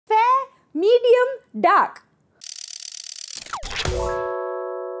medium, dark.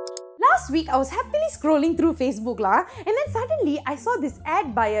 Last week, I was happily scrolling through Facebook and then suddenly I saw this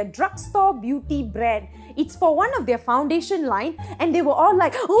ad by a drugstore beauty brand. It's for one of their foundation line and they were all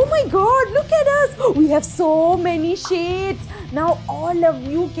like, oh my god, look at us! We have so many shades! Now all of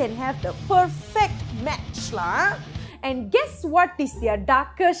you can have the perfect match And guess what is their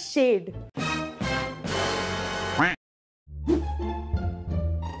darker shade?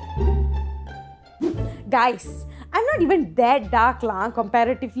 Guys, I'm not even that dark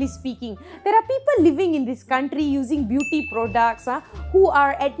comparatively speaking. There are people living in this country using beauty products who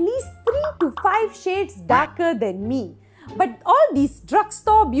are at least 3 to 5 shades darker than me. But all these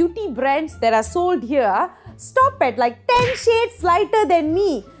drugstore beauty brands that are sold here stop at like 10 shades lighter than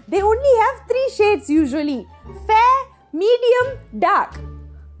me. They only have 3 shades usually. Fair, medium, dark.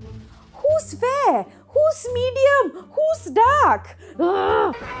 Who's fair? Who's medium? Who's dark?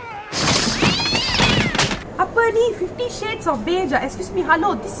 Ugh. Apa ni? 50 shades of beige. Excuse me,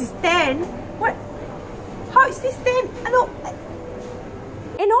 hello, this is 10. What? How is this 10? Hello?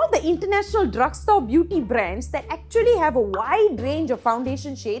 And all the international drugstore beauty brands that actually have a wide range of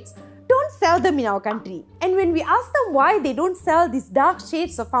foundation shades don't sell them in our country. And when we ask them why they don't sell these dark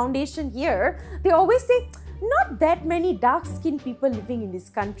shades of foundation here, they always say, not that many dark-skinned people living in this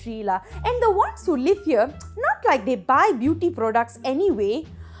country And the ones who live here, not like they buy beauty products anyway.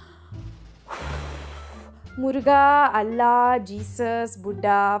 Muruga, Allah, Jesus,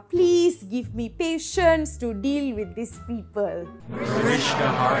 Buddha, please give me patience to deal with these people.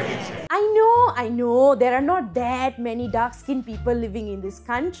 I know, there are not that many dark-skinned people living in this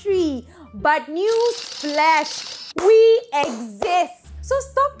country. But news flash, we exist. So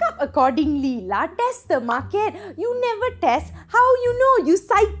stock up accordingly Test the market. You never test. How you know? You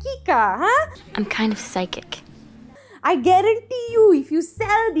psychic I'm kind of psychic. I guarantee you, if you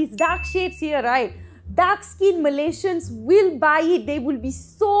sell these dark shades here, dark-skinned Malaysians will buy it. They will be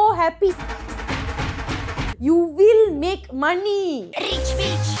so happy. You will make money. Rich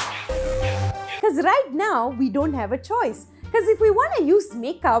bitch. Because right now, we don't have a choice. Because if we want to use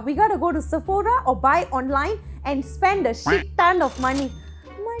makeup, we gotta go to Sephora or buy online and spend a shit ton of money.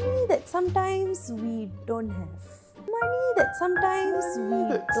 Money that sometimes we don't have. Money that sometimes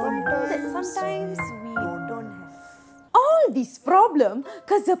we don't have. All this problem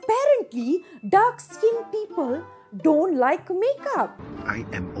because apparently dark-skinned people don't like makeup. I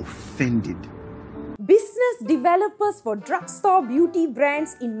am offended. Business developers for drugstore beauty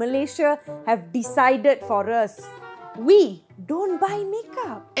brands in Malaysia have decided for us. We don't buy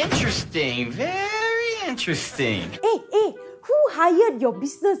makeup. Interesting, very interesting. Hey, who hired your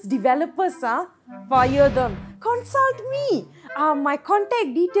business developers? Fire them. Consult me. My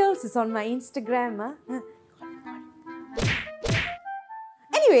contact details is on my Instagram.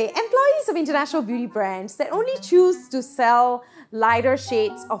 Anyway, employees of international beauty brands that only choose to sell lighter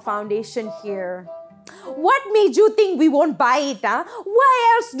shades of foundation here. What made you think we won't buy it?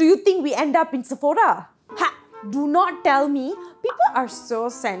 Why else do you think we end up in Sephora? Do not tell me. People are so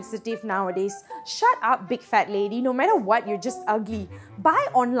sensitive nowadays. Shut up, big fat lady. No matter what, you're just ugly. Buy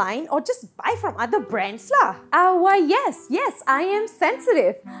online or just buy from other brands Why yes, I am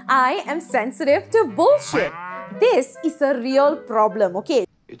sensitive. I am sensitive to bullshit. This is a real problem, okay?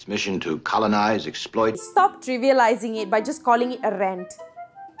 Its mission to colonize, exploit. Stop trivializing it by just calling it a rant.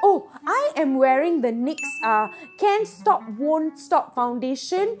 Oh, I am wearing the NYX Can't Stop, Won't Stop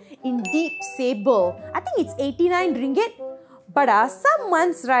foundation in deep sable. I think it's 89 ringgit. But some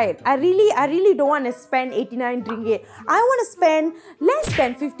months, I really don't want to spend 89 ringgit. I want to spend less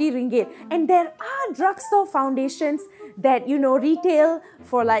than 50 ringgit. And there are drugstore foundations that, retail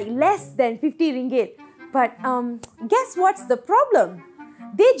for like less than 50 ringgit. But guess what's the problem?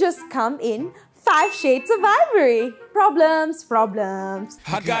 They just come in 5 shades of ivory. Problems.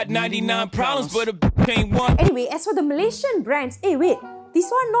 I got 99 problems, but a ain't one. Anyway, as for the Malaysian brands, wait,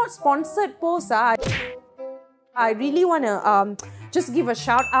 this one not sponsored post. I really want to just give a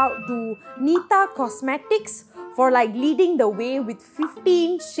shout out to Nita Cosmetics for leading the way with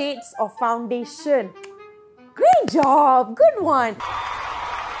 15 shades of foundation. Great job, good one.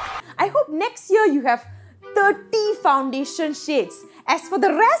 I hope next year you have 30 foundation shades. As for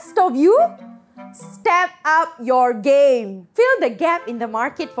the rest of you, step up your game. Fill the gap in the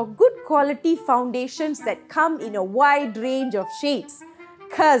market for good quality foundations that come in a wide range of shades.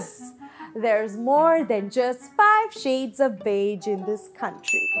 Cause there's more than just 5 shades of beige in this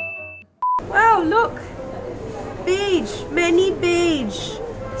country. Wow, look! Beige, many beige.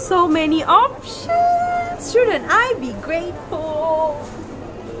 So many options. Shouldn't I be grateful?